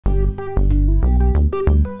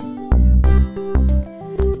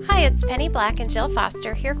it's Penny Black and Jill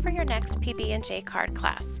Foster here for your next PB&J card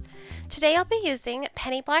class. Today I'll be using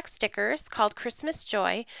Penny Black stickers called Christmas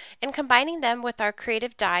Joy and combining them with our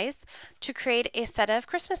creative dies to create a set of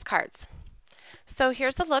Christmas cards. So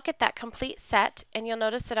here's a look at that complete set, and you'll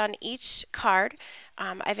notice that on each card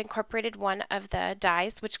I've incorporated one of the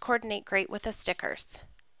dies which coordinate great with the stickers.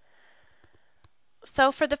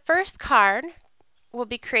 So for the first card we'll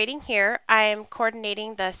be creating here, I'm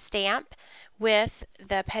coordinating the stamp with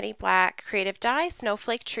the Penny Black Creative Die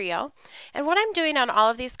Snowflake Trio. And what I'm doing on all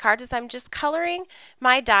of these cards is I'm just coloring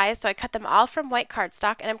my dies, so I cut them all from white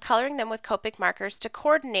cardstock, and I'm coloring them with Copic markers to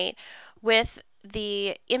coordinate with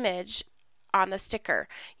the image on the sticker.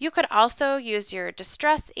 You could also use your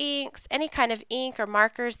distress inks, any kind of ink or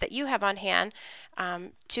markers that you have on hand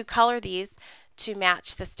to color these to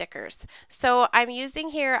match the stickers. So I'm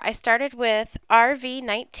using here, I started with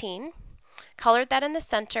RV19, colored that in the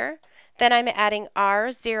center, then I'm adding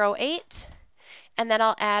R08, and then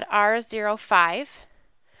I'll add R05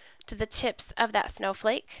 to the tips of that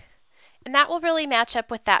snowflake, and that will really match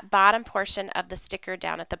up with that bottom portion of the sticker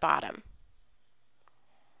down at the bottom.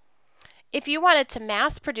 If you wanted to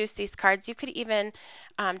mass produce these cards, you could even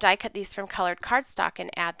die cut these from colored cardstock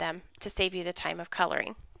and add them to save you the time of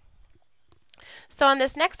coloring. So on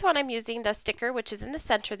this next one I'm using the sticker which is in the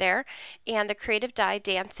center there and the Creative Die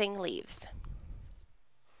Dancing Leaves.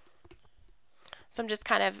 So I'm just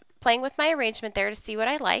kind of playing with my arrangement there to see what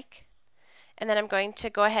I like, and then I'm going to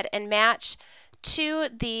go ahead and match to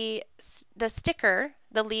the sticker,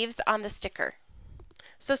 the leaves on the sticker.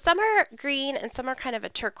 So some are green and some are kind of a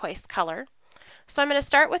turquoise color. So I'm going to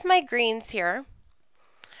start with my greens here,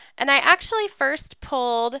 and I actually first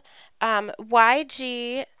pulled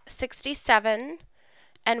YG67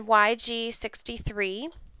 and YG63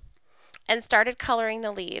 and started coloring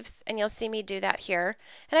the leaves, and you'll see me do that here.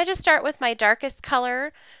 And I just start with my darkest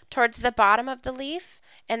color towards the bottom of the leaf,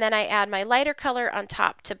 and then I add my lighter color on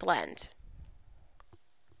top to blend.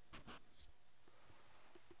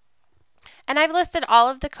 And I've listed all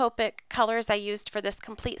of the Copic colors I used for this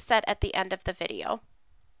complete set at the end of the video.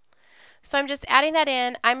 So I'm just adding that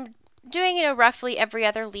in. I'm doing, roughly every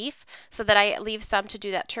other leaf so that I leave some to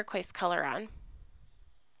do that turquoise color on.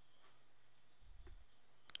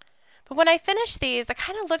 But when I finished these, I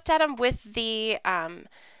kind of looked at them with the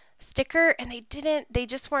sticker, and they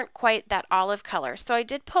just weren't quite that olive color. So I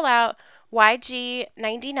did pull out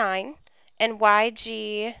YG99 and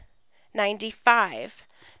YG95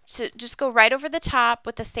 to just go right over the top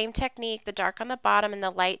with the same technique, the dark on the bottom and the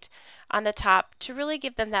light on the top, to really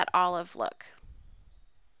give them that olive look.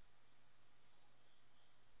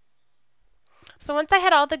 So once I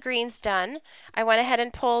had all the greens done, I went ahead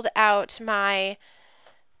and pulled out my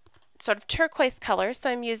sort of turquoise color. So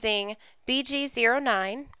I'm using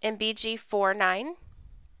BG09 and BG49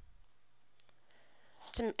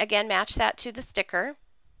 to again match that to the sticker.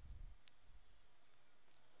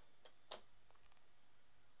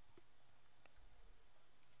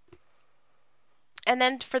 And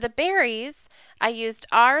then for the berries, I used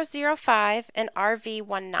R05 and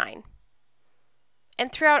RV19.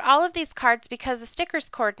 And throughout all of these cards, because the stickers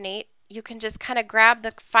coordinate, you can just kind of grab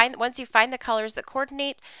once you find the colors that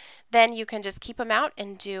coordinate, then you can just keep them out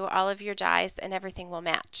and do all of your dies and everything will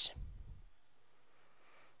match.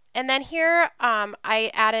 And then here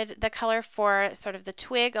I added the color for sort of the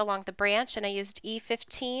twig along the branch, and I used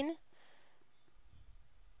E15.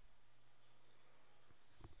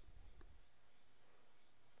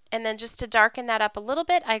 And then just to darken that up a little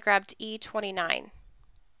bit, I grabbed E29.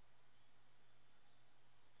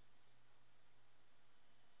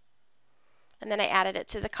 And then I added it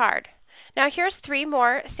to the card. Now here's 3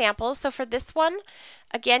 more samples. So for this one,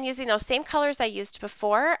 again using those same colors I used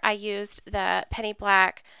before, I used the Penny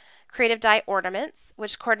Black Creative Die Ornaments,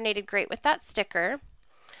 which coordinated great with that sticker.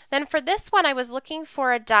 Then for this one, I was looking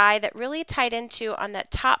for a die that really tied into on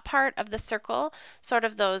that top part of the circle, sort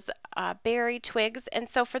of those berry twigs. And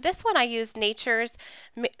so for this one, I used Nature's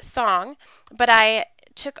Song, but I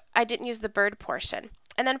didn't use the bird portion.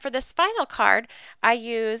 And then for this final card, I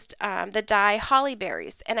used the die Holly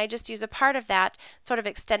Berries, and I just used a part of that, sort of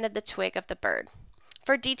extended the twig of the bird.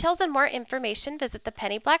 For details and more information, visit the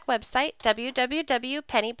Penny Black website,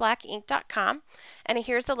 www.pennyblackinc.com, and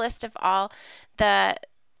here's a list of all the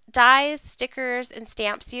dies, stickers, and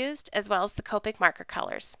stamps used, as well as the Copic marker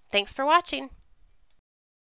colors. Thanks for watching.